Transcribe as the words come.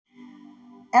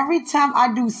Every time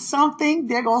I do something,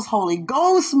 there goes Holy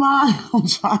Ghost, man.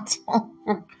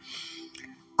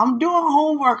 I'm doing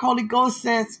homework. Holy Ghost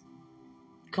says,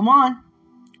 come on,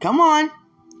 come on.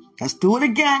 Let's do it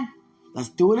again. Let's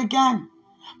do it again.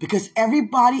 Because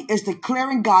everybody is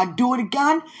declaring God, do it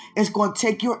again. It's going to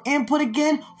take your input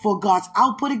again for God's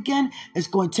output again. It's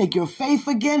going to take your faith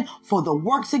again for the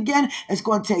works again. It's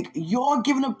going to take your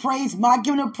giving of praise, my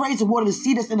giving of praise, in order to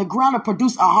seed us in the ground and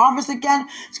produce a harvest again.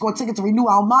 It's going to take it to renew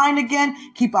our mind again,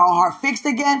 keep our heart fixed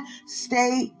again,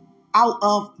 stay out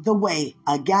of the way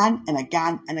again and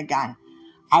again and again.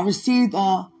 I received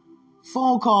a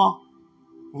phone call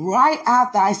right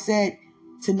after I said,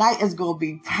 tonight is going to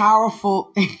be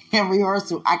powerful in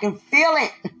rehearsal. I can feel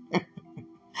it.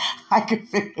 I can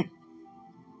feel it.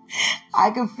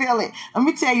 I can feel it. Let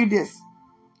me tell you this.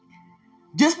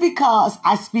 Just because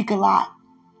I speak a lot,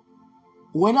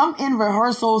 when I'm in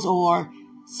rehearsals or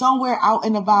somewhere out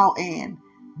and about and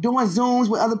doing Zooms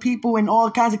with other people and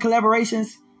all kinds of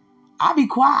collaborations, I be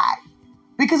quiet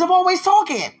because I'm always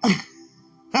talking.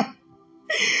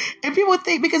 And people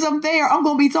think because I'm there, I'm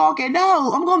going to be talking.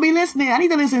 No, I'm going to be listening. I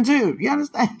need to listen too. You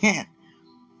understand?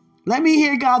 Let me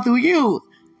hear God through you.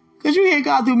 Because you hear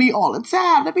God through me all the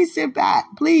time. Let me sit back,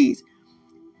 please.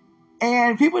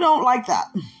 And people don't like that.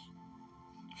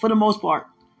 For the most part.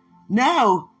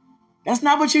 No. That's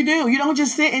not what you do. You don't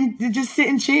just sit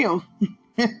and chill.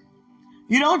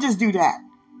 You don't just do that.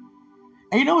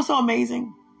 And you know what's so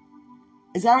amazing?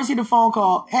 Is I received a phone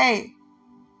call. Hey,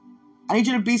 I need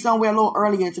you to be somewhere a little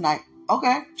earlier tonight.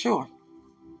 Okay, sure.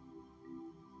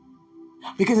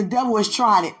 Because the devil has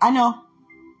tried it. I know.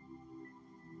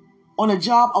 On a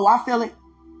job, oh, I feel it.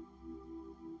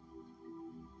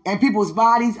 In people's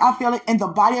bodies, I feel it. In the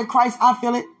body of Christ, I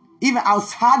feel it. Even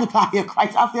outside the body of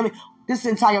Christ, I feel it. This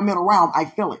entire middle realm, I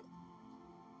feel it.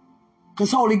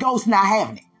 Because Holy Ghost not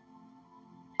having it.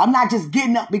 I'm not just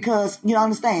getting up because, you know,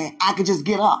 understand, I could just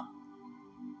get up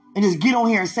and just get on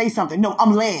here and say something. No,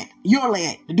 I'm led. You're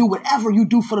led to do whatever you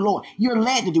do for the Lord. You're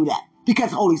led to do that because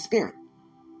of the Holy Spirit.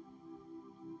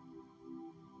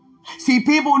 See,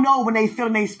 people know when they feel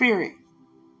in their spirit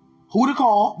who to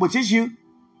call, which is you,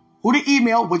 who to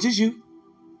email, which is you,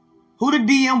 who to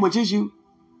DM, which is you,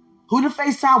 who to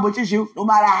FaceTime, which is you, no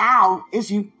matter how,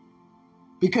 it's you,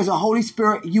 because the Holy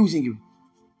Spirit using you.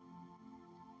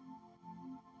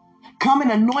 Come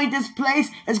and anoint this place.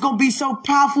 It's going to be so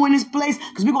powerful in this place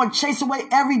because we're going to chase away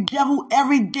every devil,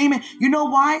 every demon. You know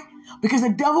why? Because the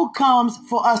devil comes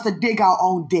for us to dig our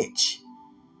own ditch.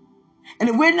 And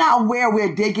if we're not aware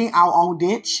we're digging our own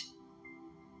ditch,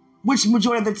 which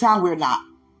majority of the time we're not,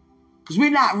 because we're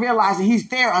not realizing he's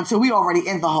there until we're already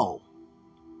in the hole.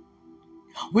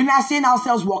 We're not seeing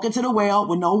ourselves walking to the well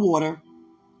with no water.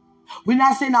 We're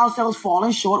not seeing ourselves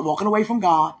falling short, walking away from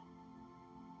God.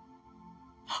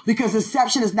 Because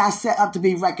deception is not set up to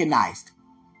be recognized.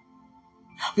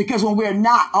 Because when we're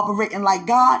not operating like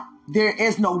God, there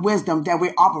is no wisdom that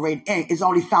we're operating in. It's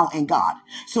only found in God.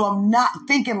 So I'm not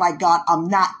thinking like God. I'm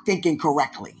not thinking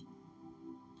correctly.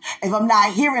 If I'm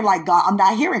not hearing like God, I'm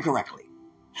not hearing correctly.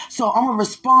 So I'm going to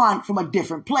respond from a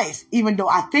different place, even though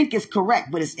I think it's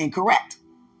correct, but it's incorrect.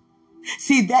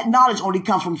 See, that knowledge only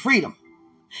comes from freedom.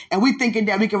 And we thinking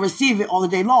that we can receive it all the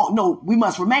day long. No, we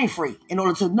must remain free in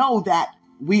order to know that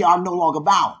we are no longer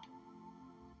bound.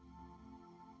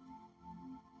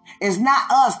 It's not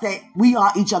us that we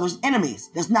are each other's enemies.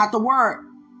 That's not the word.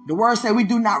 The word said we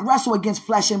do not wrestle against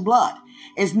flesh and blood.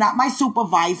 It's not my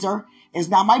supervisor. It's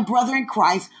not my brother in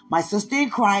Christ, my sister in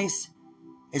Christ.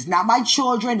 It's not my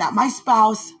children, not my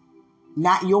spouse,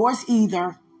 not yours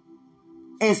either.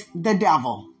 It's the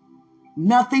devil.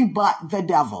 Nothing but the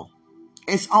devil.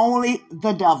 It's only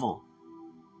the devil.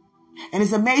 And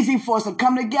it's amazing for us to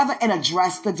come together and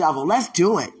address the devil. Let's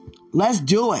do it. Let's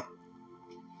do it.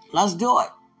 Let's do it.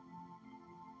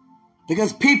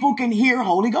 Because people can hear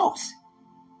Holy Ghost.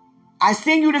 I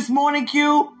seen you this morning,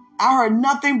 Q. I heard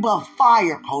nothing but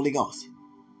fire, Holy Ghost.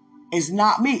 It's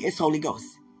not me, it's Holy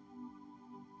Ghost.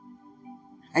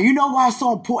 And you know why it's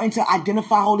so important to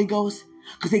identify Holy Ghost?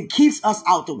 Because it keeps us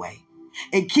out the way.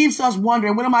 It keeps us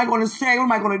wondering, what am I going to say? What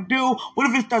am I going to do? What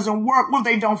if this doesn't work? What if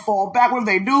they don't fall back? What if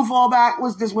they do fall back?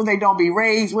 What's this when they don't be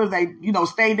raised? What if they,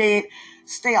 stay dead?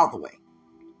 Stay out the way.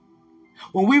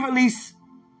 When we release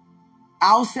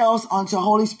ourselves unto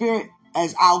Holy Spirit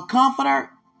as our comforter,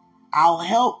 our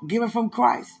help given from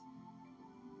Christ,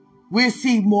 we'll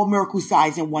see more miracle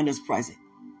signs and wonders present.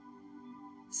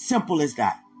 Simple as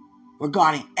that.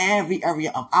 Regarding every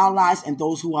area of our lives and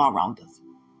those who are around us.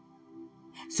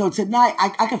 So tonight,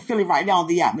 I can feel it right now in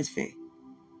the atmosphere.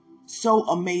 So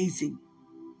amazing.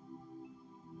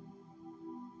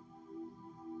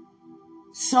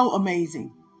 So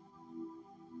amazing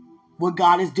what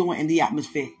God is doing in the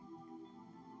atmosphere.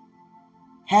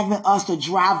 Having us to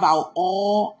drive out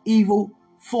all evil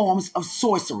forms of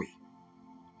sorcery.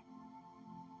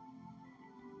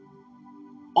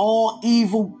 All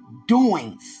evil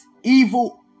doings.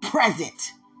 Evil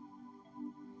present.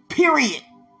 Period.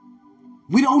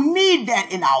 We don't need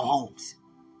that in our homes.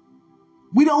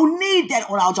 We don't need that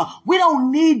on our job. We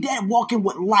don't need that walking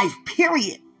with life,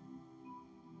 period.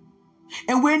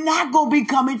 And we're not going to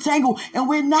become entangled, and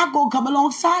we're not going to come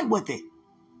alongside with it.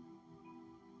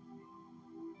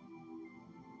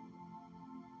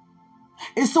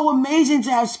 It's so amazing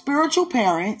to have spiritual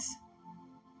parents,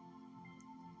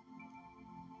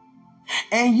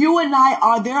 and you and I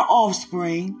are their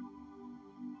offspring,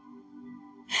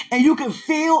 and you can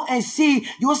feel and see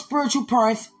your spiritual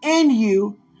parents in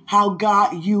you, how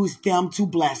God used them to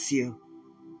bless you.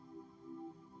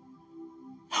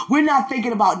 We're not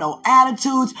thinking about no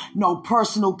attitudes, no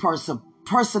personal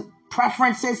preferences,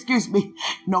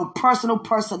 no personal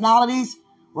personalities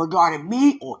regarding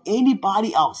me or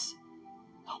anybody else.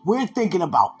 We're thinking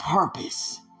about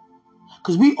purpose,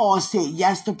 because we all said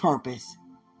yes to purpose.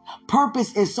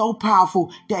 Purpose is so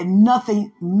powerful that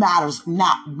nothing matters,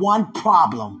 not one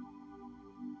problem.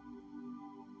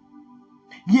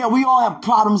 Yeah, we all have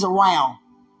problems around,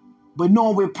 but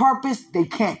knowing with purpose, they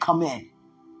can't come in.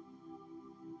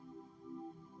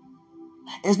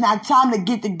 It's not time to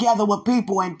get together with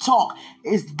people and talk.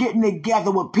 It's getting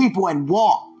together with people and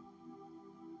walk.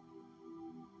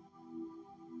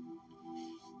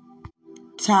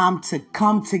 Time to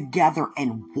come together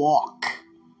and walk.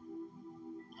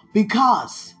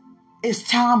 Because it's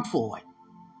time for it.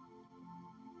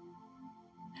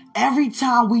 Every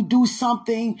time we do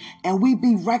something and we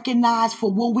be recognized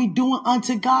for what we're doing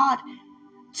unto God,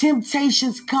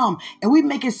 temptations come, and we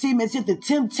make it seem as if the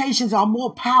temptations are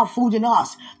more powerful than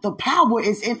us. The power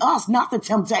is in us, not the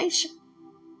temptation.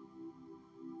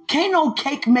 Can't no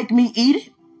cake make me eat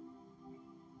it.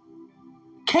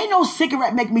 Can't no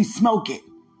cigarette make me smoke it.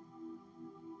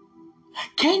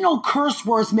 Can't no curse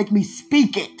words make me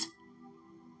speak it.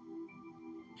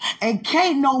 And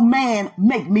can't no man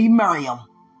make me marry him.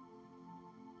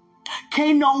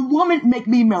 Can't no woman make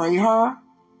me marry her.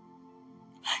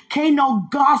 Can't no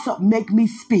gossip make me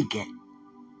speak it.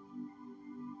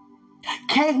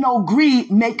 Can't no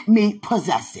greed make me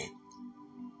possess it.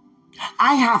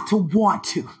 I have to want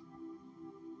to.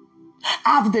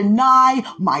 I have to deny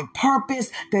my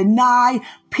purpose, deny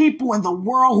people in the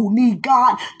world who need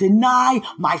God, deny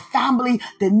my family,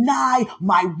 deny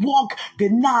my walk,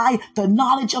 deny the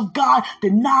knowledge of God,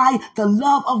 deny the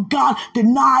love of God,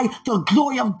 deny the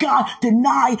glory of God,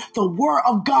 deny the word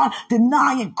of God,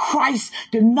 denying Christ,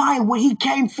 denying what he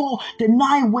came for,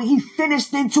 denying what he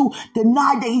finished into,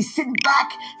 deny that he's sitting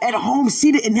back at home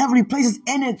seated in heavenly places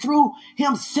in and through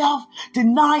himself,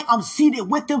 deny I'm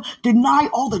seated with him, deny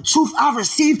all the truth I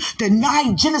received,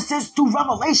 deny Genesis through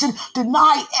Revelation,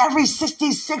 deny every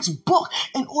 66 book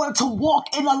in order to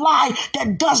walk in a lie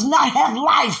that does not have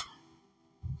life.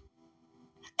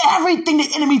 Everything the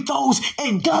enemy throws,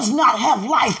 it does not have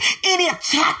life. Any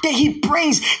attack that he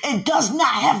brings, it does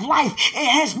not have life. It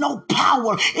has no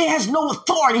power. It has no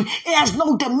authority. It has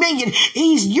no dominion.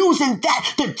 He's using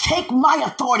that to take my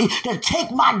authority, to take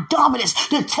my dominance,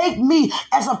 to take me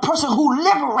as a person who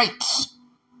liberates.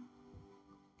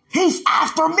 He's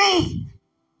after me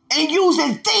and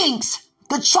using things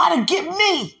to try to get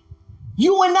me.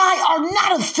 You and I are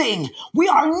not a thing. We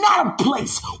are not a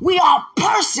place. We are a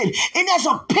person. And as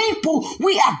a people,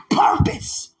 we have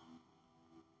purpose.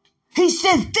 He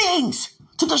sent things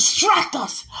to distract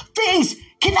us. Things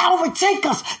cannot overtake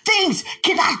us. Things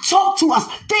cannot talk to us.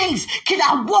 Things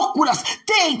cannot walk with us.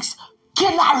 Things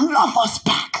cannot love us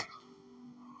back.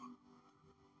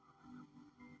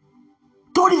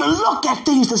 Don't even look at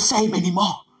things the same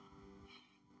anymore.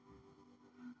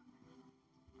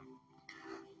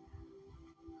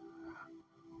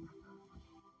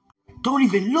 Don't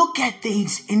even look at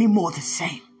things anymore the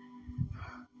same.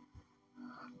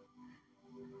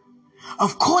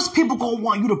 Of course, people gonna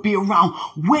want you to be around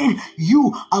when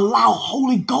you allow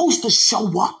Holy Ghost to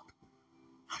show up.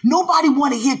 Nobody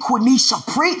want to hear Quenisha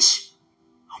preach.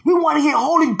 We want to hear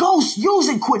Holy Ghost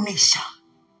using Quenisha.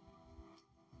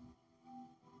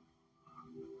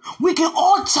 We can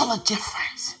all tell a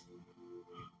difference.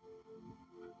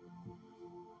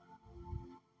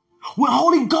 When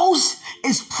Holy Ghost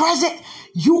is present,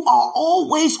 you are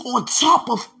always on top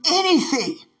of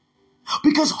anything.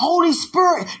 Because Holy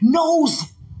Spirit knows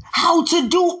how to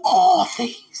do all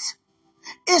things.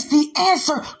 It's the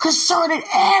answer concerning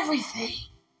everything.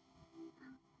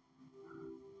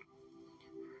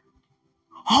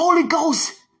 Holy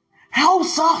Ghost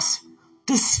helps us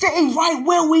to stay right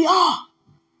where we are.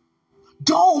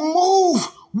 Don't move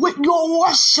with your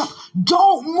worship.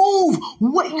 Don't move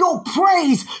with your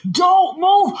praise. Don't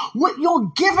move with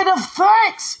your giving of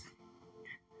thanks.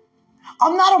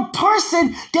 I'm not a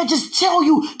person that just tell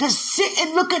you to sit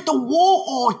and look at the wall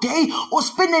all day or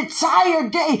spend the entire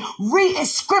day reading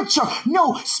scripture.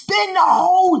 No, spend the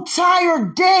whole entire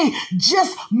day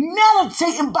just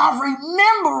meditating by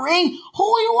remembering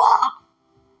who you are.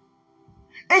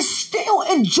 And still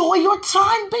enjoy your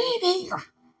time being here.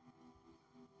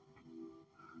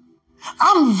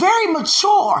 I'm very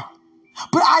mature,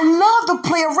 but I love to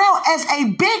play around as a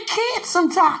big kid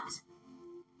sometimes.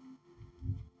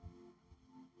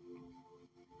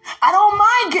 I don't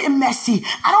mind getting messy.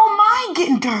 I don't mind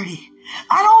getting dirty.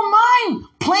 I don't mind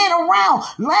playing around,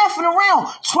 laughing around,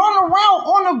 turning around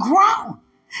on the ground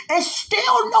and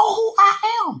still know who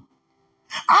I am.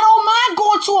 I don't mind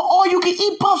going to an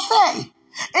all-you-can-eat buffet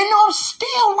and know I'm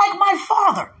still like my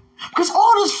father because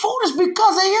all this food is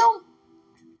because of him.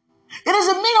 It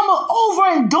doesn't mean I'm going to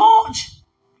overindulge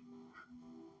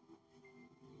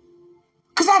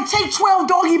because I take 12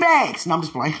 doggy bags. No, I'm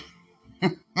just playing.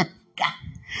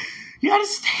 You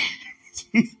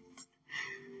understand?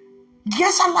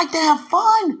 Yes, I like to have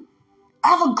fun. I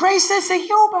have a great sense of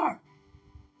humor.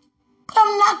 But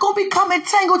I'm not going to become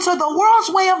entangled to the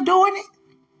world's way of doing it.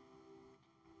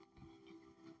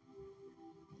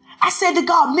 I said to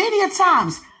God many a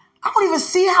times, I don't even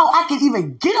see how I can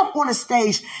even get up on a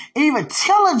stage and even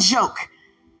tell a joke.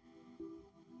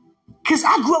 Because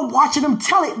I grew up watching them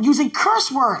tell it using curse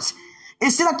words.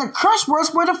 It seemed like the curse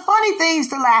words were the funny things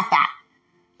to laugh at.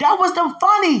 That was the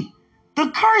funny, the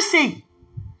cursing.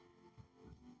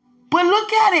 But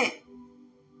look at it.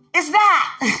 It's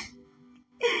not.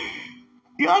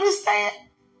 You understand?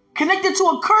 Connected to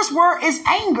a curse word is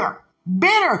anger,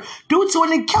 bitter, due to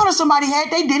an encounter somebody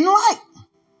had they didn't like.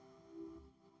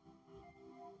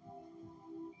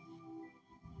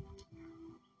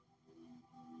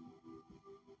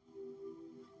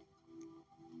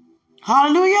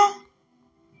 Hallelujah.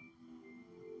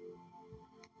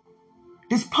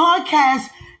 This podcast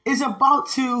is about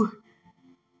to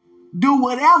do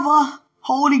whatever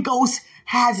Holy Ghost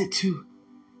has it to.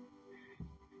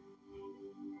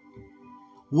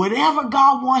 Whatever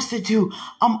God wants to do,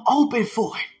 I'm open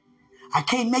for it. I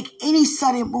can't make any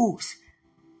sudden moves.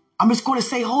 I'm just going to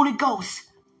say, Holy Ghost,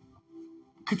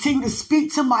 continue to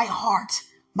speak to my heart,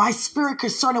 my spirit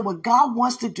concerning what God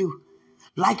wants to do,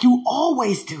 like you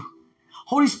always do.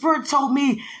 Holy Spirit told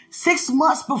me 6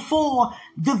 months before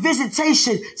the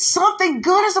visitation, something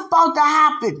good is about to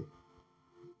happen.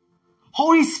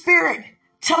 Holy Spirit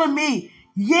telling me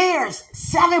years,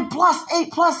 7+,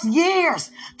 8+ years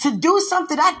to do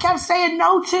something I kept saying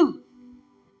no to.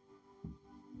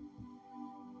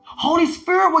 Holy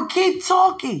Spirit will keep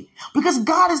talking because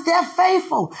God is that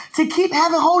faithful to keep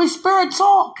having Holy Spirit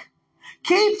talk.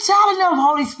 Keep telling them,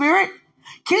 Holy Spirit.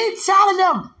 Keep telling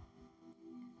them.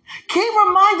 Keep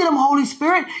reminding them, Holy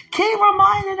Spirit. Keep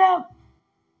reminding them.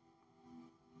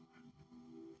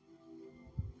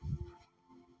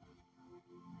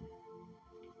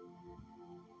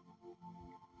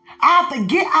 I have to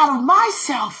get out of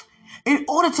myself in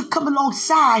order to come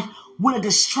alongside with a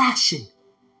distraction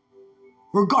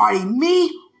regarding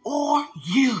me or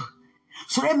you.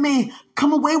 So that means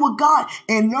come away with God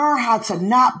and learn how to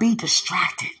not be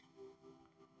distracted.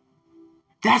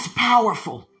 That's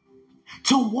powerful.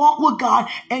 To walk with God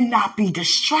and not be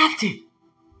distracted.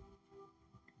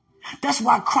 That's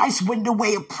why Christ went the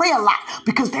way of prayer a lot,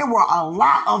 because there were a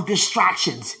lot of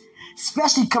distractions,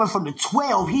 especially coming from the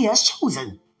 12 he has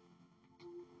chosen.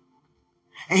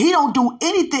 And he don't do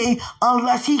anything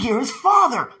unless he hears his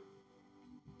Father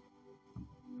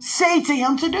say to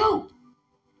him to do.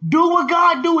 Do what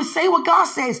God do and say what God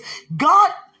says.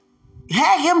 God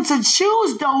had him to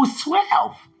choose those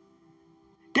 12.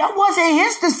 That wasn't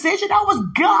his decision. That was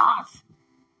God's.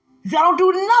 I don't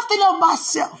do nothing of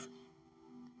myself.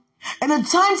 And the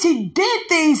times he did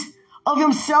things of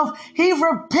himself, he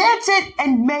repented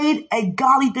and made a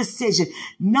godly decision.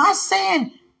 Not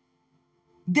saying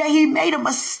that he made a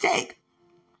mistake.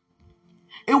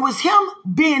 It was him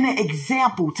being an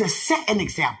example, to set an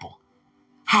example,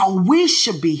 how we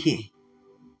should be here.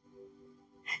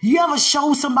 You ever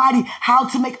show somebody how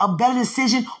to make a better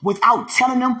decision without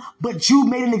telling them, but you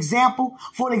made an example?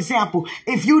 For an example,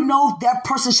 if you know that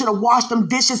person should have washed them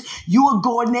dishes, you would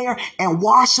go in there and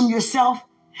wash them yourself.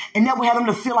 And that would have them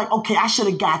to feel like, okay, I should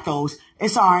have got those.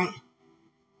 It's all right.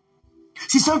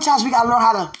 See, sometimes we got to learn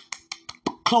how to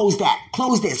close that,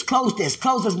 close this, close this,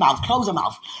 close his mouth, close the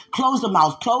mouth, close the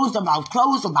mouth, close the mouth,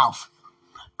 close the mouth.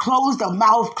 Close the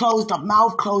mouth, close the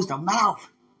mouth, close the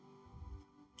mouth.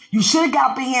 You should have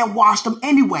got up in here and washed them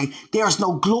anyway. There's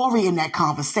no glory in that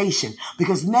conversation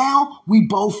because now we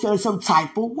both feel some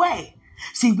type of way.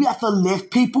 See, we have to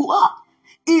lift people up,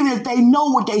 even if they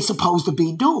know what they're supposed to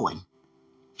be doing.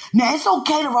 Now, it's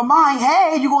okay to remind,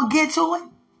 hey, you're going to get to it.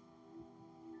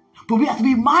 But we have to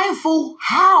be mindful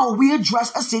how we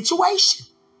address a situation.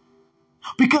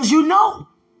 Because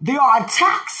there are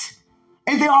attacks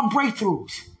and there are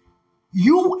breakthroughs.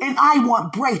 You and I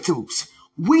want breakthroughs.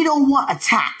 We don't want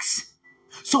attacks.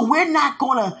 So we're not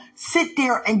going to sit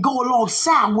there and go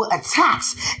alongside with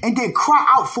attacks and then cry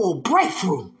out for a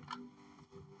breakthrough.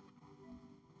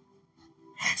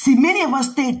 See, many of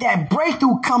us think that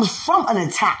breakthrough comes from an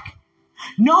attack.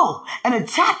 No, an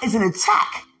attack is an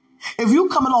attack. If you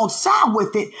come alongside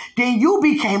with it, then you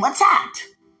became attacked.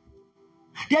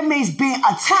 That means being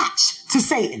attached to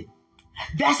Satan.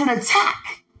 That's an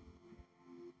attack.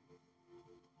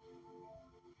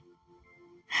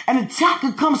 An attack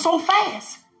can come so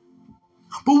fast.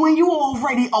 But when you're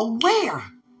already aware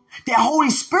that Holy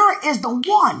Spirit is the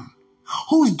one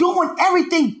who's doing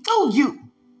everything through you,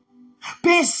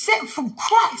 being sent from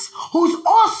Christ, who's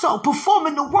also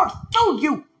performing the work through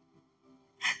you,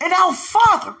 and our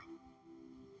Father,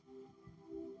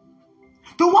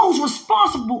 the one who's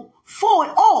responsible for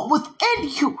it all within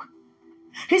you.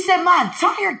 He said, my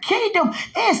entire kingdom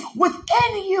is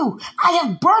within you. I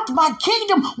have birthed my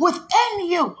kingdom within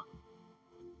you.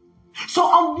 So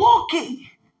I'm walking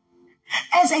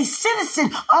as a citizen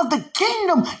of the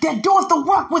kingdom that doeth the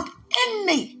work within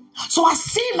me. So I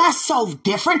see myself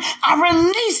different. I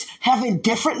release heaven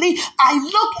differently. I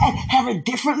look at heaven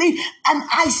differently. And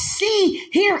I see,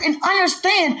 hear, and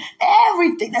understand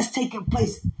everything that's taking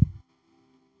place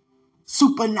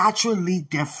supernaturally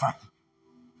different.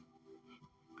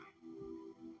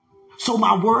 So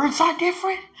my words are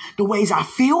different. The ways I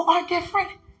feel are different.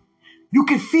 You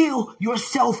can feel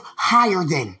yourself higher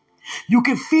than. You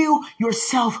can feel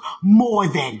yourself more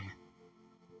than.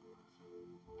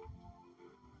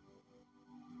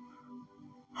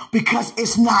 Because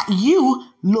it's not you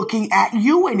looking at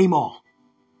you anymore.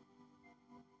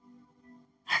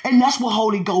 And that's what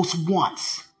Holy Ghost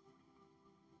wants.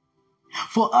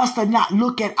 For us to not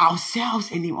look at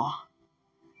ourselves anymore.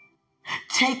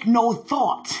 Take no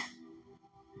thought.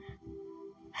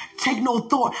 Take no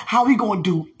thought how we going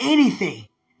to do anything.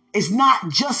 It's not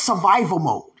just survival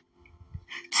mode.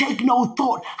 Take no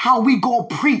thought how we going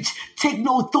to preach. Take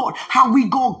no thought how we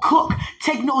going to cook.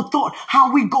 Take no thought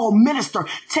how we going to minister.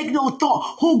 Take no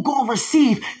thought who going to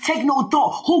receive. Take no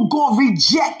thought who going to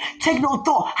reject. Take no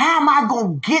thought how am I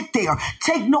going to get there.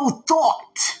 Take no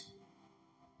thought.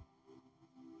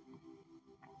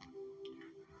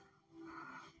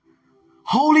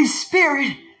 Holy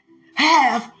Spirit,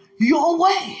 have your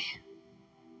way.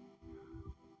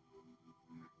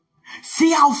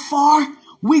 See how far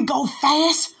we go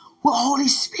fast with Holy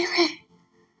Spirit?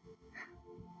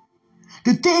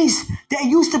 The things that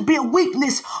used to be a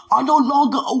weakness are no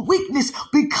longer a weakness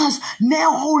because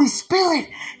now Holy Spirit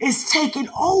is taking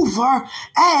over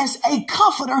as a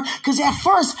comforter. Because at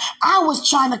first I was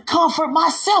trying to comfort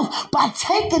myself by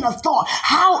taking a thought.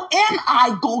 How am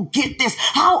I going to get this?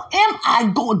 How am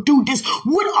I going to do this?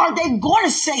 What are they going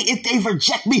to say if they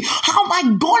reject me? How am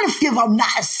I going to feel if I'm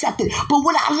not accepted? But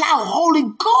when I allow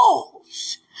Holy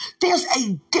Ghost, there's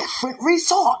a different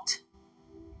result.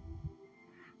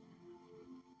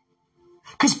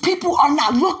 Because people are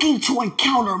not looking to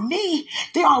encounter me.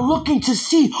 They are looking to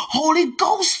see Holy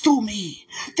Ghost through me.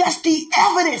 That's the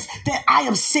evidence that I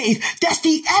am saved. That's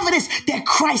the evidence that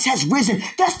Christ has risen.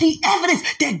 That's the evidence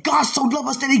that God so loved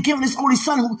us that he given his only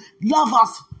son who loved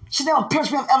us. Should never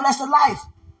perish, we have everlasting life.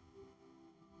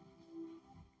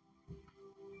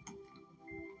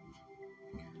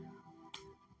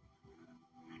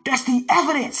 That's the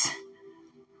evidence.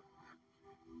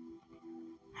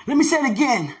 Let me say it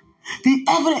again. The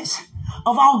evidence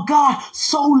of our God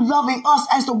so loving us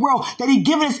as the world that he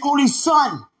given his only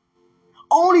son,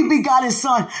 only begotten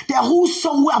son, that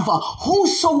whosoever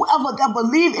that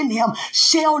believe in him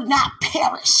shall not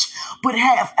perish, but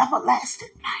have everlasting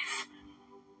life.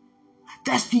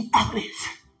 That's the evidence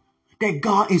that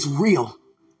God is real.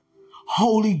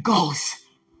 Holy Ghost.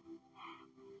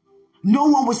 No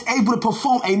one was able to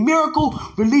perform a miracle,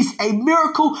 release a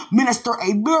miracle, minister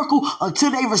a miracle until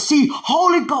they received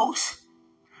Holy Ghost.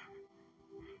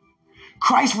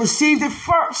 Christ received it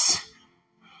first.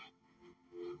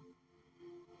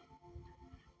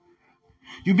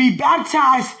 You be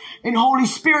baptized in Holy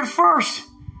Spirit first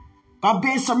by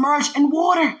being submerged in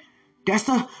water. That's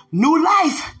the new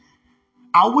life.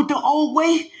 Out with the old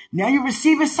way. Now you're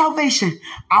receiving salvation.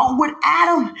 Out with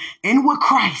Adam, in with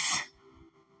Christ.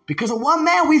 Because of one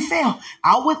man we fell.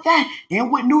 Out with that,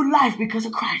 in with new life because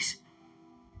of Christ.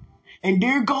 And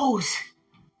there goes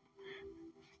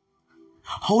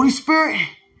Holy Spirit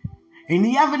and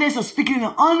the evidence of speaking in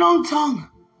an unknown tongue.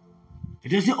 It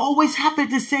doesn't always happen at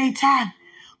the same time.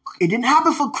 It didn't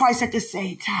happen for Christ at the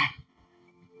same time.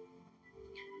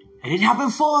 It didn't happen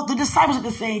for the disciples at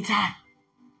the same time.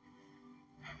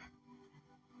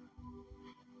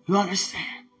 You understand?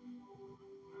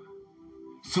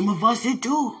 Some of us, it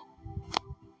do.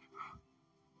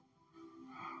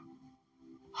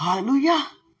 Hallelujah.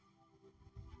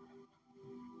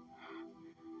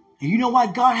 And you know why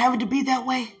God had it to be that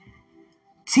way?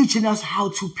 Teaching us how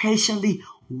to patiently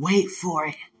wait for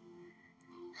it.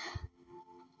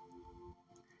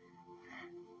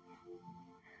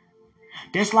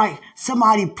 That's like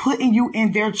somebody putting you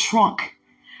in their trunk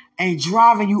and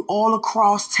driving you all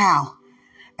across town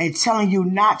and telling you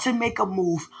not to make a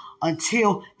move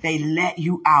until they let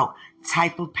you out.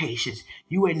 Type of patience.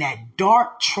 You in that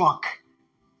dark trunk.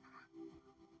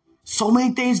 So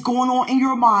many things going on in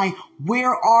your mind.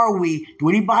 Where are we? Do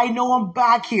anybody know I'm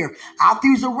back here? I have to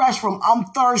use the restroom. I'm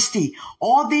thirsty.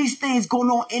 All these things going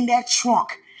on in that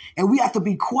trunk. And we have to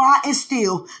be quiet and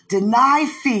still, deny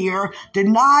fear,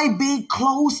 deny being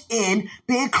closed in,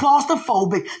 being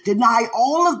claustrophobic, deny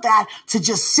all of that to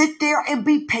just sit there and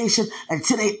be patient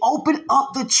until they open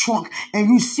up the trunk and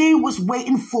you see what's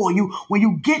waiting for you when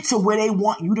you get to where they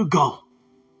want you to go.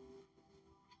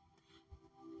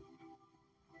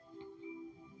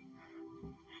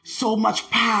 So much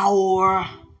power.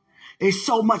 There's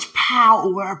so much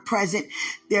power present.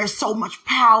 There's so much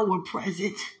power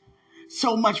present.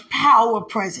 So much power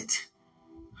present.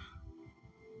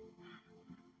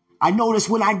 I notice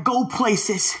when I go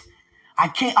places, I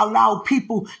can't allow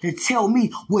people to tell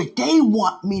me what they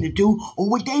want me to do or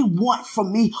what they want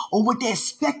from me or what they're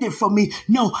expecting from me.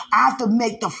 No, I have to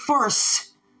make the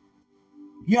first,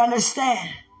 you understand,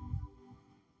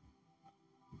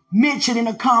 mention in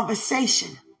a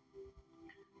conversation.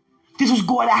 This is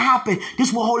going to happen. This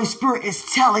is what Holy Spirit is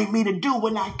telling me to do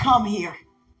when I come here.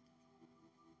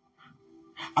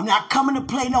 I'm not coming to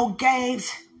play no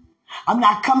games. I'm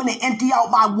not coming to empty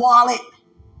out my wallet.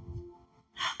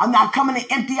 I'm not coming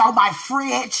to empty out my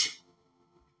fridge.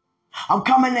 I'm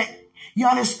coming to, you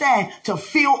understand, to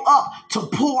fill up, to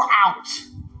pour out.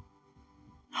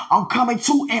 I'm coming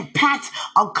to impact.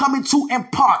 I'm coming to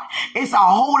impart. It's a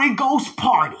Holy Ghost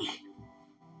party.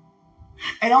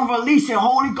 And I'm releasing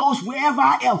Holy Ghost wherever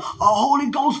I am. A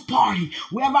Holy Ghost party.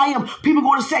 Wherever I am. People are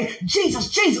going to say, Jesus,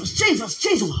 Jesus, Jesus,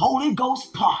 Jesus. Holy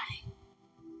Ghost party.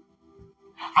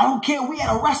 I don't care. We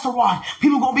at a restaurant.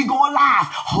 People going to be going live.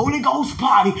 Holy Ghost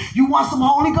party. You want some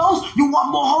Holy Ghost? You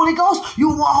want more Holy Ghost? You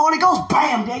want Holy Ghost?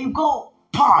 Bam, there you go.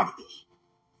 Party.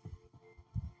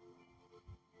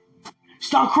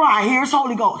 Stop crying. Here's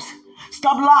Holy Ghost.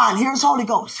 Stop lying. Here's Holy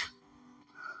Ghost.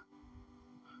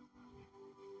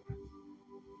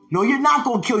 No, you're not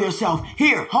going to kill yourself.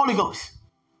 Here, Holy Ghost.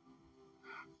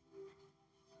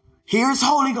 Here's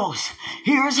Holy Ghost.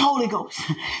 Here's Holy Ghost.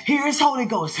 Here's Holy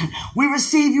Ghost. We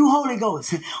receive you, Holy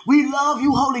Ghost. We love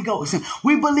you, Holy Ghost.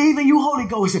 We believe in you, Holy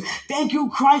Ghost. Thank you,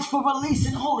 Christ, for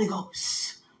releasing Holy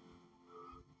Ghost.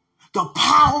 The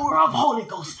power of Holy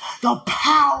Ghost. The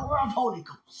power of Holy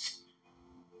Ghost.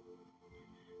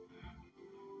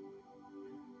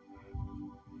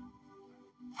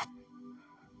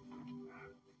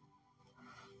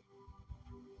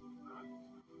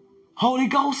 Holy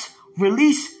Ghost,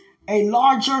 release a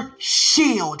larger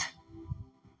shield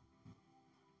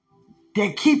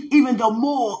that keep even the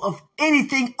more of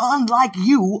anything unlike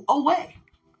you away.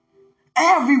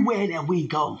 Everywhere that we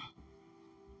go,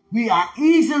 we are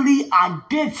easily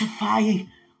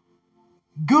identifying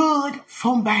good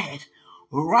from bad,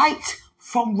 right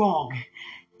from wrong,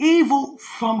 evil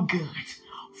from good,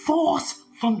 false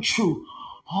from true.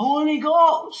 Holy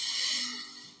Ghost.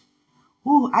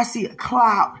 Ooh, I see a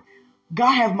cloud.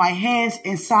 God have my hands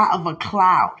inside of a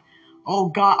cloud. Oh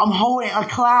God, I'm holding a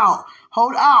cloud.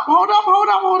 Hold up, hold up, hold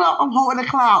up, hold up. I'm holding a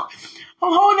cloud.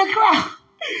 I'm holding a cloud.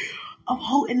 I'm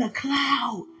holding a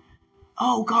cloud.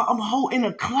 Oh God, I'm holding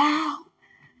a cloud.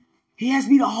 He asked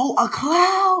me to hold a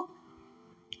cloud.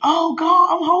 Oh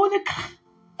God, I'm holding a cloud.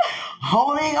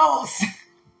 Holy Ghost.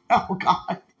 Oh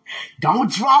God.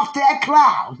 Don't drop that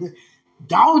cloud.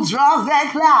 Don't drop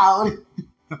that cloud.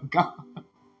 Oh God.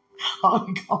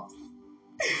 Holy Ghost.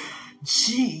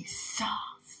 Jesus.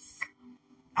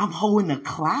 I'm holding a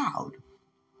cloud.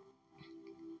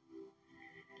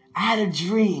 I had a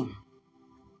dream.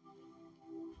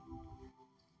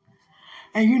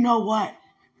 And you know what?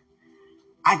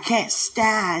 I can't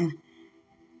stand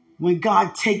when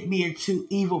God take me into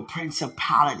evil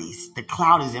principalities. The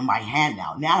cloud is in my hand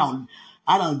now. Now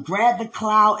I don't grab the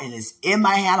cloud and it's in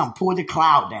my hand. I'm pulling the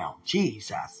cloud down.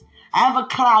 Jesus. I have a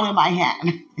cloud in my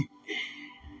hand.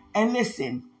 And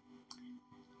listen,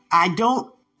 I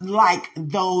don't like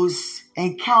those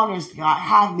encounters God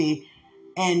have me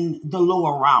in the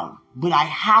lower realm. But I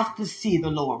have to see the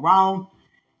lower realm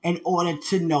in order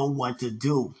to know what to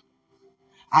do.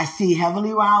 I see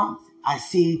heavenly realms, I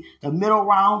see the middle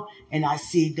realm, and I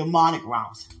see demonic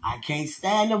realms. I can't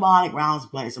stand demonic realms,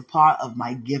 but it's a part of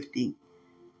my gifting.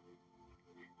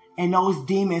 And those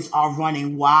demons are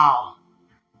running wild.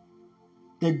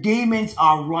 The demons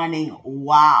are running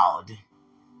wild.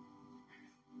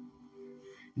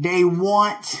 They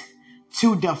want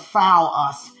to defile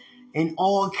us in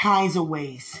all kinds of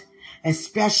ways,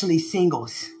 especially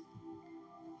singles.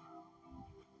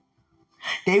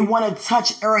 They want to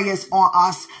touch areas on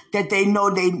us that they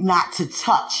know they not to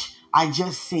touch. I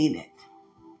just seen it.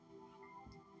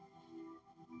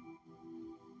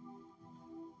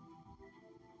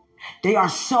 They are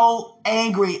so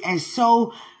angry and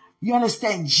so, you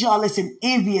understand, jealous and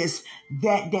envious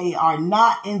that they are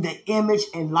not in the image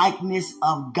and likeness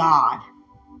of God.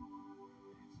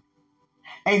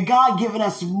 And God given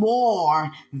us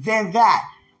more than that.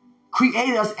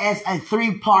 Created us as a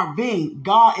three-part being.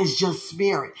 God is just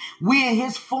spirit. We in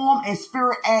his form and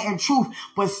spirit and in truth,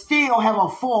 but still have a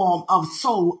form of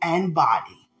soul and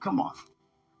body. Come on.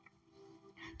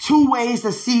 Two ways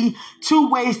to see, two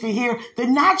ways to hear. The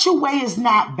natural way is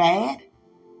not bad,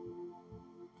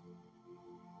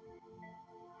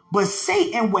 but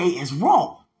Satan's way is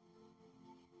wrong.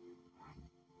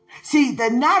 See, the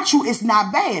natural is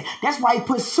not bad. That's why he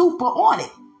put super on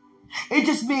it. It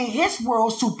just means his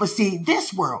world supersedes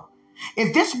this world.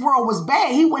 If this world was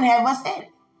bad, he wouldn't have us in it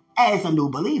as a new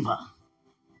believer.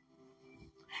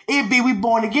 It'd be we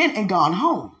born again and gone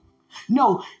home.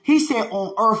 No, he said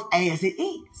on earth as it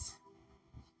is.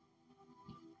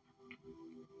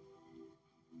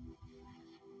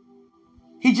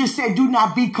 He just said, do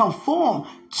not be conformed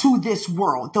to this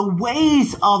world, the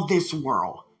ways of this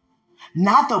world,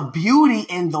 not the beauty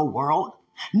in the world,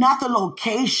 not the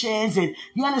locations and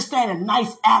you understand the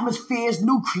nice atmospheres,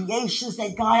 new creations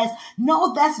that God has.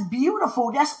 No, that's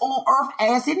beautiful. That's on earth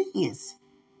as it is.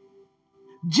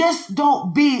 Just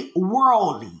don't be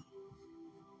worldly.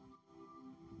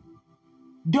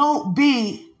 Don't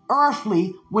be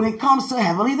earthly when it comes to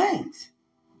heavenly things.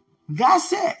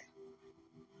 That's it.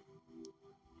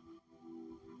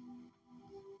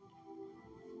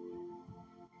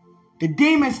 The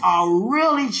demons are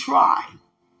really trying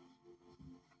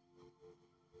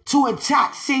to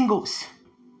attack singles.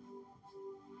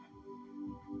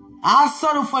 I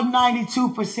settle for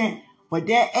 92%, but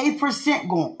that 8%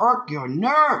 gonna irk your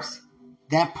nerves.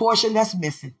 That portion that's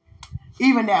missing.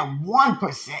 Even that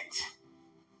 1%.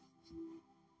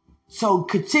 So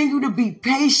continue to be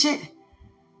patient.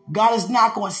 God is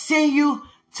not going to send you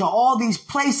to all these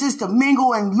places to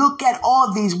mingle and look at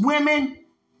all these women.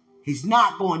 He's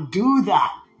not going to do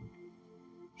that.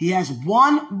 He has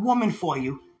one woman for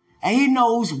you, and he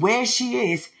knows where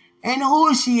she is and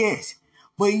who she is.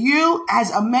 But you,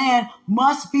 as a man,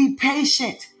 must be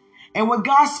patient. And when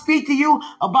God speaks to you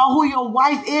about who your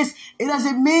wife is, it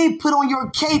doesn't mean put on your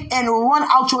cape and run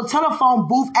out your telephone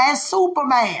booth as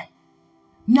Superman.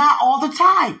 Not all the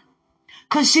time.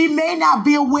 Because she may not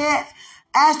be aware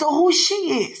as to who she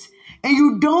is. And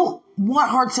you don't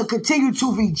want her to continue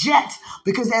to reject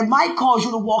because that might cause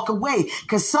you to walk away.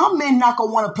 Because some men not going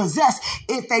to want to possess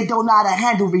if they don't know how to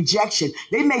handle rejection.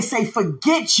 They may say,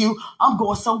 forget you, I'm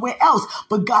going somewhere else.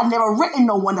 But God never written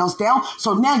no one else down.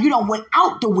 So now you don't went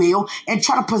out the wheel and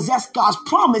try to possess God's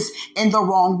promise in the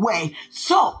wrong way.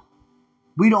 So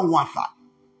we don't want that.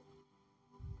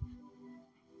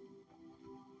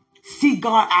 Seek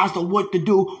God as to what to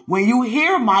do when you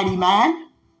hear, mighty man.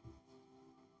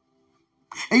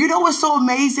 And you know what's so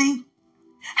amazing?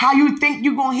 How you think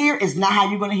you're going to hear is not how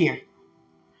you're going to hear.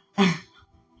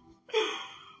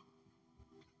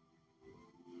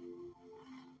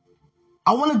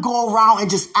 I want to go around and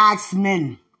just ask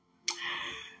men.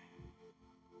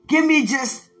 Give me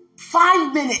just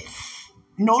 5 minutes.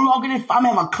 No longer than, I'm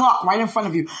having a clock right in front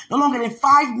of you. No longer than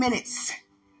 5 minutes.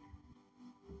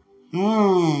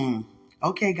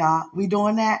 Okay, God. We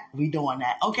doing that? We doing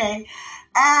that. Okay.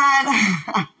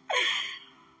 And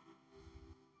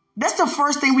that's the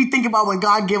first thing we think about when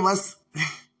God give us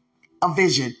a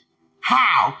vision.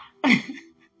 How?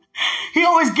 He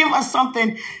always give us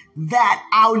something that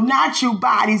our natural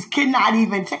bodies cannot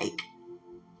even take.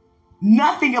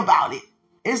 Nothing about it.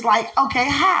 It's like, okay,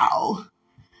 how?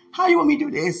 How you want me to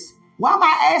do this? Why am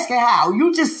I asking how?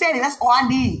 You just said it. That's all I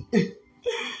need.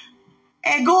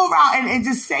 And go around and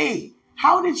just say,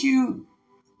 how did you,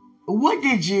 what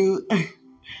did you,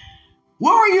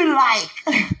 what were you like?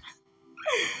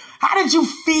 How did you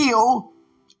feel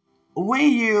when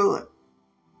you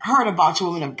heard about your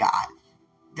woman of God?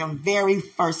 The very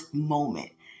first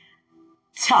moment.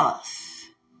 Tell us.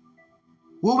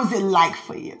 What was it like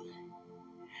for you?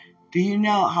 Do you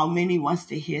know how many wants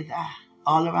to hear that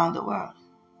all around the world?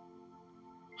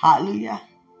 Hallelujah.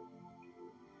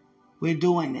 We're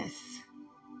doing this.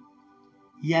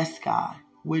 Yes, God,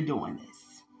 we're doing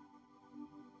this.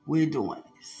 We're doing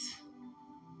this.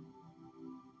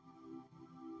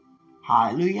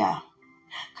 Hallelujah.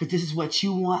 Because this is what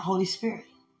you want, Holy Spirit.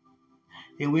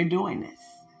 And we're doing this.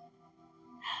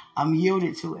 I'm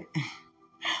yielded to it.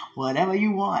 Whatever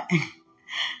you want,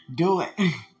 do it.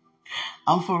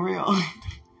 I'm for real.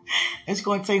 It's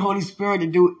going to take Holy Spirit to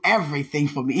do everything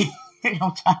for me.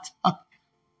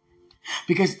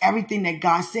 Because everything that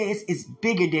God says is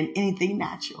bigger than anything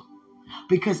natural.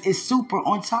 Because it's super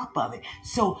on top of it.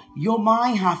 So your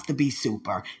mind have to be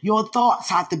super. Your thoughts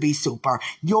have to be super.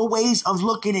 Your ways of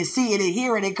looking and seeing and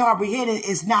hearing and comprehending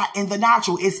is not in the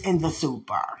natural. It's in the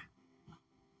super.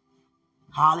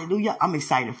 Hallelujah. I'm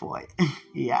excited for it.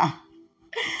 Yeah.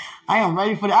 I am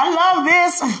ready for that. I love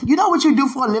this. You know what you do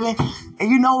for a living. And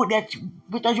you know that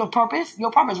that's your purpose.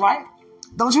 Your purpose, right?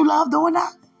 Don't you love doing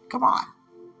that? Come on.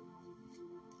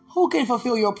 Who can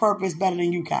fulfill your purpose better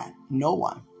than you can? No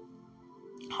one.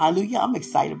 Hallelujah. I'm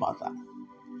excited about that.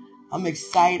 I'm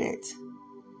excited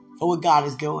for what God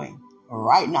is doing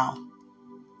right now.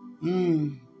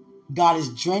 God is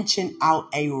drenching out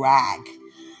a rag.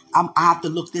 I have to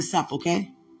look this up,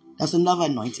 okay? That's another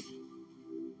anointing.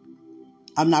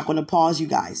 I'm not going to pause you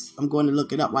guys. I'm going to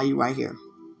look it up while you're right here.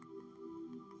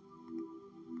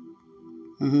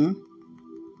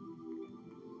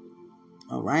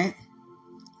 All right.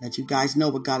 Let you guys know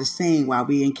what God is saying while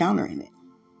we're encountering it.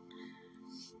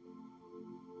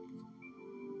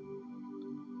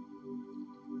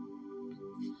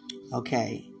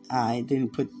 Okay. I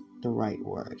didn't put the right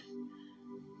word.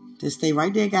 Just stay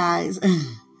right there, guys.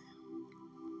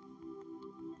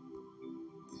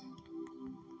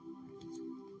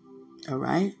 All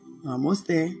right. Almost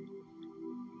there.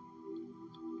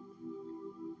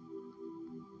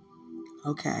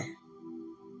 Okay.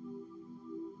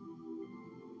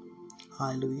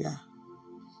 Hallelujah.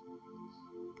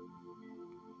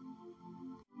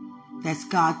 That's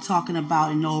God talking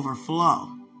about an overflow.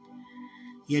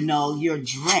 You know, you're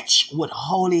drenched with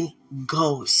Holy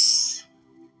Ghost.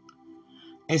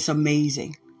 It's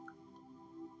amazing.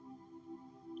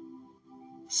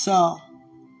 So,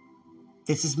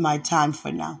 this is my time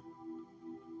for now.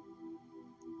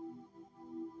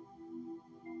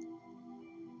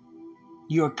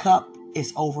 Your cup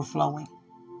is overflowing.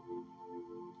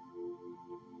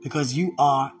 Because you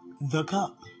are the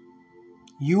cup.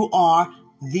 You are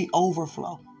the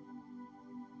overflow.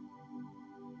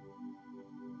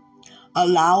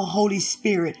 Allow Holy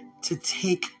Spirit to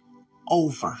take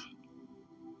over.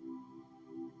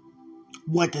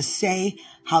 What to say,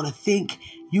 how to think.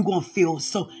 You're going to feel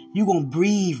so, you're going to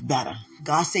breathe better.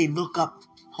 God say, look up,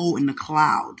 holding the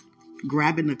cloud.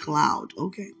 Grabbing the cloud.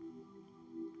 Okay.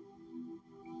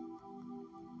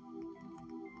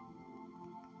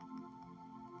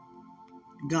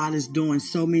 God is doing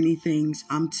so many things.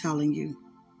 I'm telling you.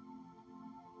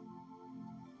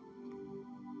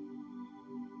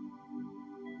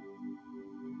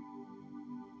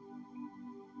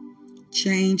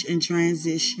 Change and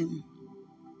transition.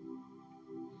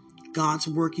 God's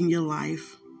work in your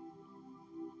life.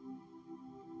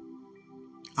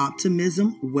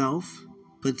 Optimism, wealth,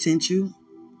 potential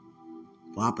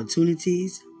for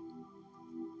opportunities.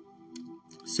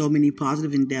 So many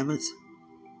positive endeavors.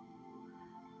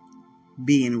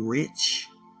 Being rich.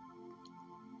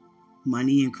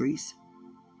 Money increase.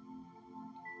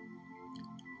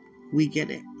 We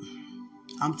get it.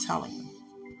 I'm telling you.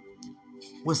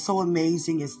 What's so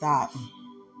amazing is that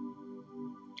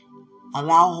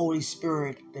allow Holy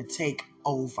Spirit to take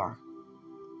over.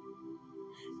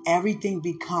 Everything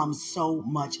becomes so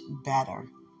much better.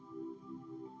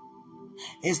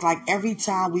 It's like every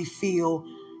time we feel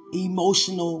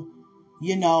emotional,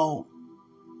 imbalanced,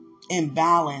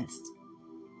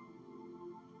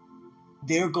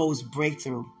 there goes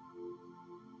breakthrough.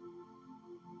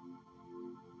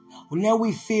 Whenever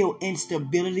we feel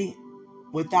instability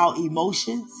without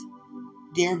emotions,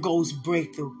 there goes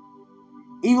breakthrough.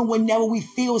 Even whenever we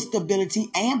feel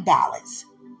stability and balance,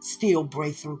 still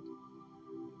breakthrough.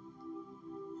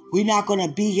 We're not going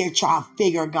to be here trying to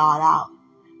figure God out.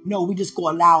 No, we just go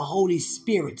allow Holy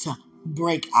Spirit to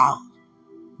break out,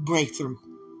 break through.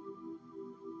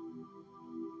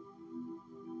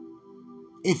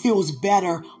 It feels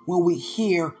better when we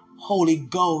hear Holy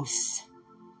Ghost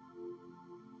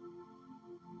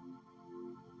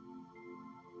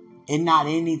and not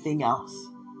anything else.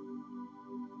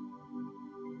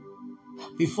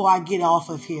 Before I get off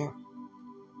of here,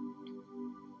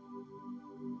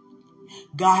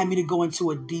 God had me to go into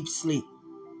a deep sleep.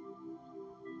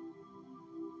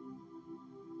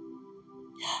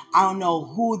 I don't know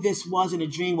who this was in a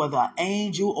dream, whether an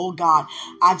angel or God.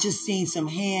 I just seen some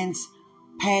hands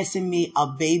passing me a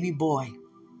baby boy.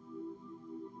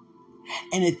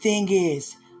 And the thing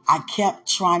is, I kept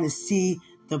trying to see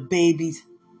the baby's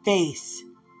face.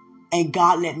 And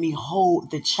God let me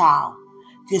hold the child.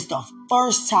 This is the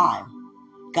first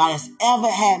time God has ever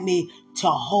had me to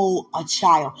hold a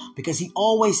child, because he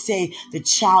always say the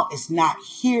child is not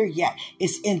here yet.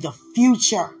 It's in the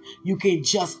future. You can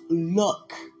just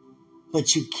look,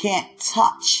 but you can't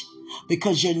touch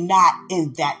because you're not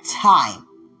in that time.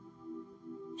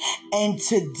 And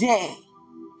today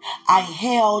I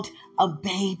held a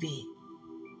baby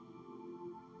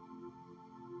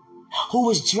who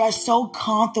was dressed so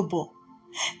comfortable.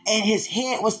 And his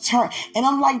head was turned. And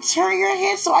I'm like, turn your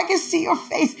head so I can see your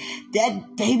face.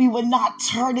 That baby would not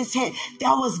turn his head.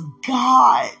 That was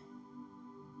God.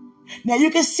 Now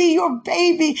you can see your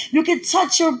baby. You can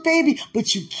touch your baby,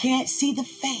 but you can't see the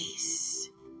face.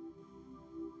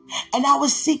 And I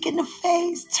was seeking the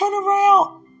face. Turn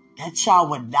around. That child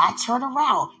would not turn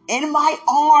around. In my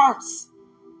arms.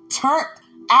 Turn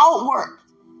outward.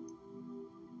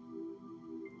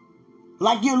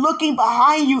 Like you're looking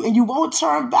behind you and you won't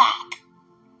turn back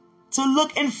to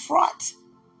look in front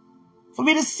for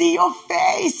me to see your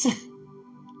face.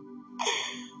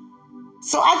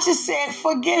 So I just said,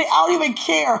 forget it. I don't even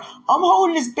care. I'm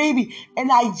holding this baby.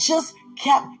 And I just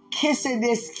kept kissing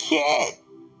this kid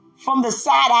from the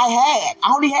side I had.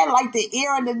 I only had like the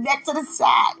ear and the neck to the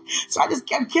side. So I just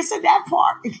kept kissing that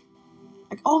part.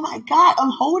 Like, oh my God,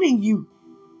 I'm holding you.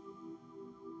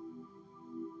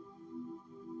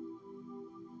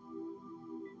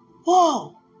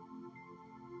 Whoa.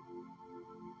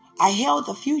 I held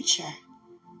the future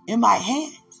in my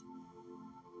hands.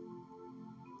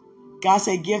 God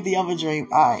said, give the other dream.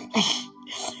 All right.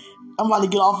 I'm about to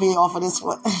get off of this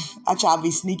one. I try to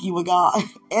be sneaky with God.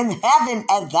 In heaven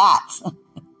at that.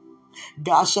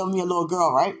 God showed me a little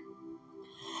girl, right?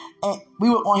 And we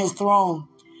were on his throne.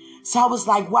 So I was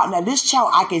like, wow. Now this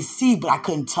child I can see, but I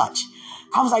couldn't touch.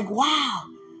 I was like, wow.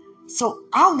 So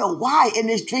I don't know why in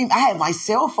this dream I had my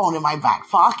cell phone in my back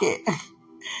pocket.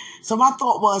 So my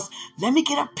thought was, let me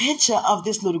get a picture of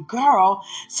this little girl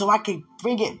so I can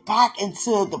bring it back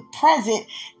into the present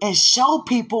and show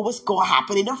people what's going to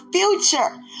happen in the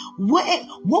future.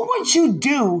 What would you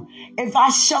do if I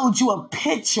showed you a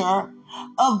picture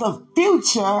of the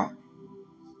future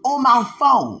on my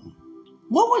phone?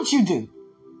 What would you do?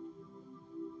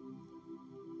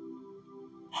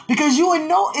 Because you would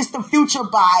know it's the future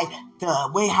by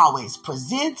the way how it's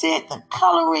presented, the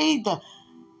coloring, the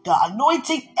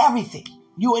anointing, everything.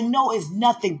 You would know it's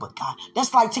nothing but God.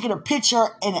 That's like taking a picture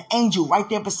and an angel right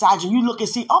there beside you. You look and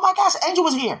see, oh my gosh, angel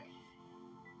was here.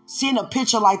 Seeing a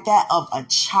picture like that of a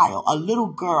child, a little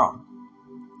girl.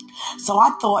 So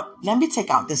I thought, let me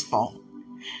take out this phone.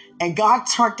 And God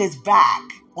turned his back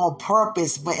on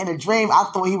purpose. But in a dream, I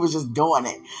thought he was just doing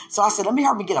it. So I said, let me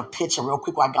help me get a picture real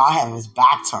quick while God had his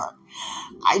back turned.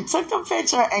 I took the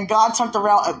picture and God turned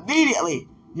around immediately.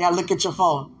 Now look at your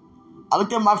phone. I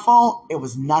looked at my phone. It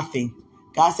was nothing.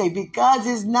 God said, because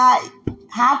it's not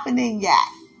happening yet.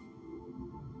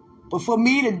 But for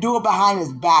me to do it behind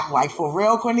his back, like for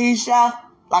real, Quenisha,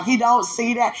 like he don't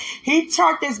see that. He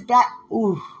turned his back.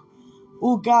 Ooh,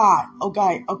 God. Oh,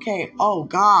 God. Okay. Oh,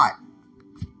 God.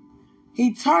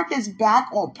 He turned his back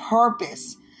on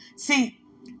purpose. See,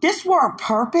 this word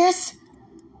purpose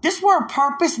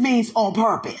means on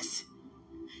purpose.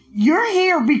 You're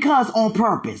here because on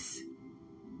purpose.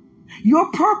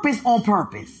 Your purpose on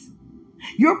purpose.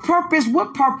 Your purpose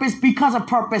with purpose because of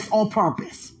purpose on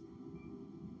purpose.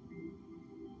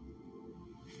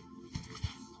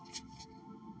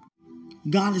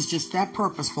 God is just that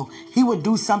purposeful. He would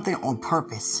do something on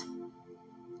purpose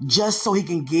just so he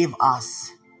can give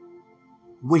us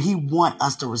what he wants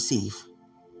us to receive.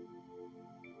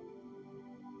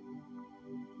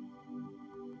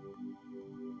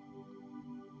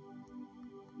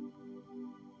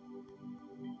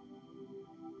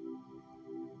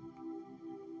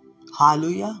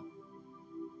 Hallelujah.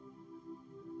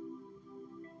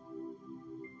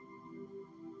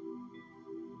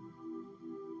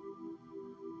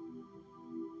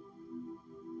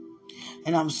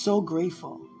 And I'm so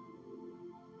grateful.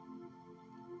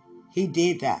 He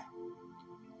did that.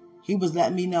 He was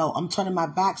letting me know I'm turning my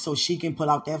back so she can pull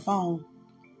out that phone.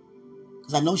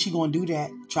 Because I know she's going to do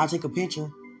that. Try to take a picture.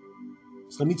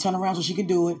 So let me turn around so she can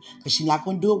do it. Because she's not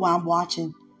going to do it while I'm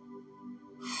watching.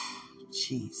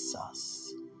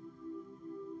 Jesus.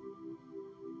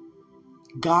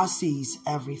 God sees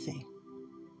everything.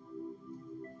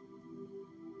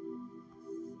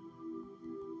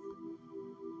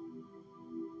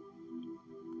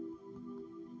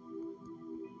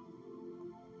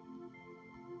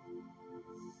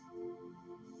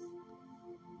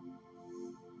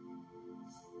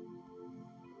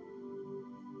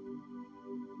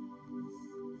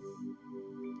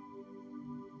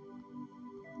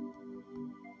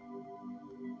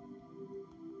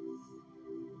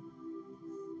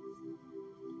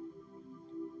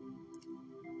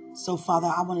 So, Father,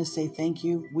 I want to say thank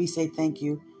you. We say thank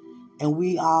you. And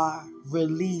we are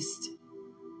released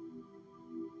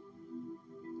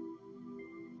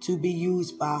to be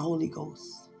used by Holy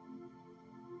Ghost.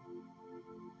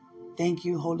 Thank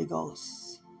you, Holy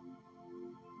Ghost.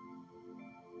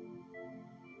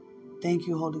 Thank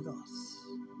you, Holy Ghost.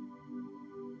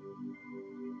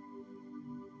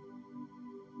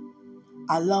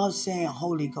 I love saying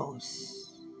Holy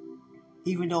Ghost,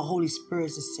 even though Holy Spirit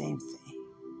is the same thing.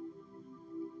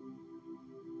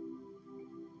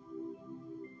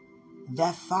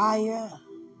 That fire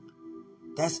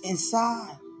that's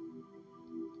inside,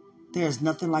 there's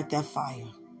nothing like that fire.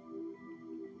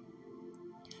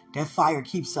 That fire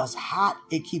keeps us hot.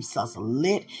 It keeps us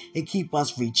lit. It keeps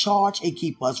us recharged. It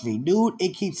keeps us renewed.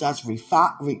 It keeps us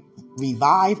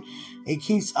revived. It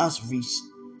keeps us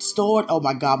restored. Oh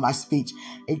my God, my speech.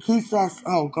 It keeps us,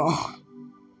 oh God.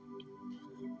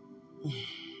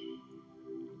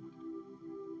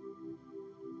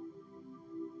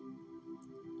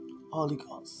 Holy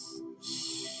Ghost.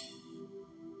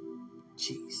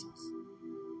 Jesus.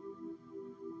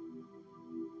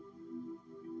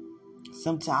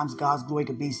 Sometimes God's glory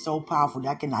can be so powerful that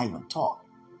I cannot even talk.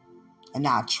 And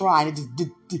I try and it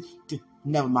just,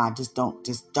 never mind. Just don't.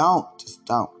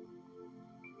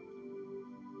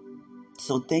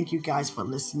 So thank you guys for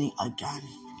listening again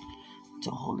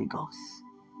to Holy Ghost.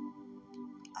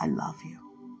 I love you.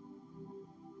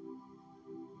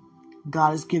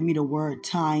 God has given me the word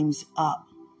time's up.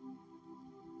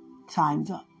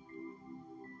 Time's up.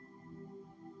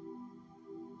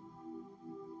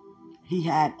 He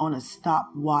had on a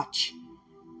stopwatch,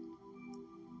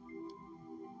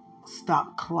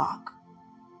 stop clock,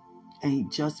 and he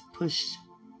just pushed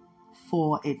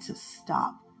for it to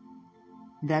stop.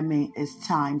 That means it's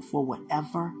time for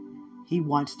whatever he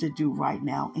wants to do right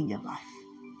now in your life.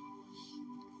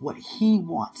 What he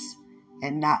wants,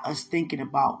 and not us thinking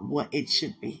about what it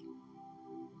should be.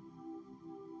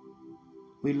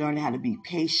 We learn how to be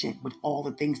patient with all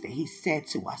the things that he said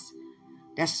to us.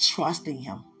 That's trusting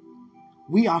him.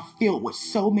 We are filled with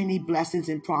so many blessings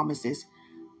and promises.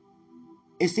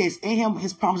 It says in him,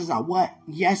 his promises are what?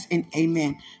 Yes and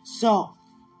amen. So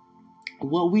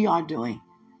what we are doing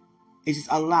is just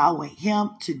allowing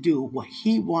him to do what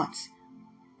he wants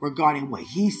regarding what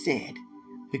he said.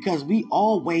 Because we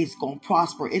always going to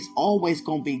prosper. It's always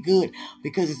going to be good.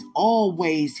 Because it's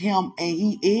always him and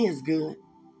he is good.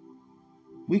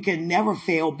 We can never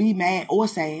fail, be mad or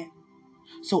sad.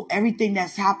 So everything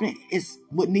that's happening is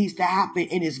what needs to happen.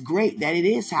 And it's great that it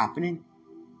is happening.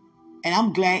 And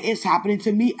I'm glad it's happening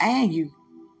to me and you.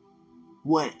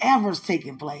 Whatever's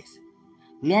taking place.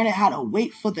 Learning how to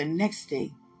wait for the next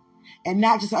thing. And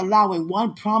not just allowing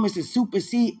one promise to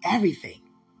supersede everything.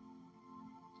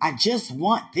 I just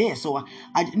want this. Or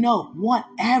want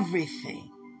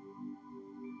everything.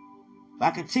 But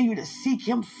I continue to seek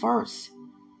him first.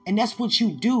 And that's what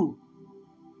you do.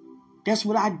 That's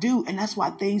what I do. And that's why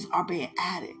things are being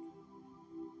added.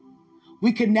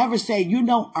 We can never say, you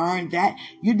don't earn that.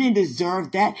 You didn't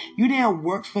deserve that. You didn't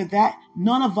work for that.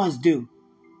 None of us do.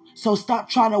 So stop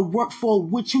trying to work for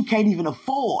what you can't even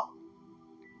afford.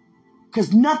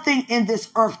 Because nothing in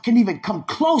this earth can even come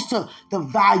close to the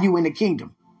value in the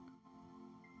kingdom.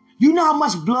 You know how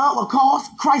much blood will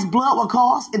cost? Christ's blood will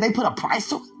cost if they put a price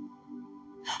to it?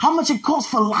 How much it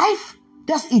costs for life?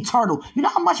 That's eternal. You know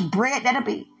how much bread that'll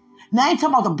be? Now I ain't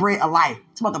talking about the bread of life.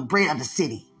 It's about the bread of the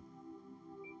city.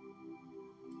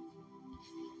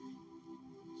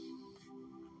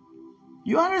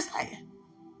 You understand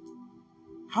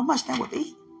how much that would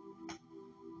be?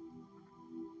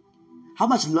 How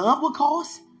much love would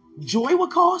cost? Joy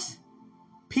would cost?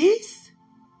 Peace?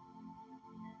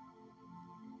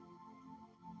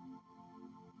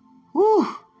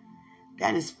 Whew,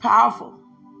 that is powerful.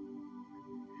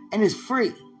 And it's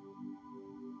free.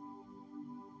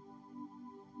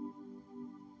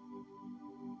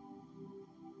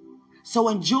 So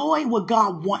enjoy what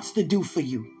God wants to do for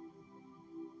you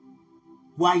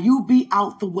while you be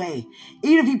out the way.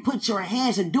 Even if he puts your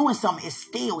hands in doing something, it's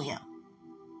still him.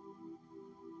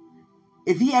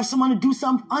 If he has someone to do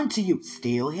something unto you,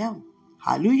 still him.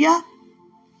 Hallelujah.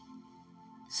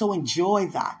 So enjoy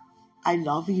that. I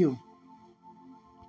love you.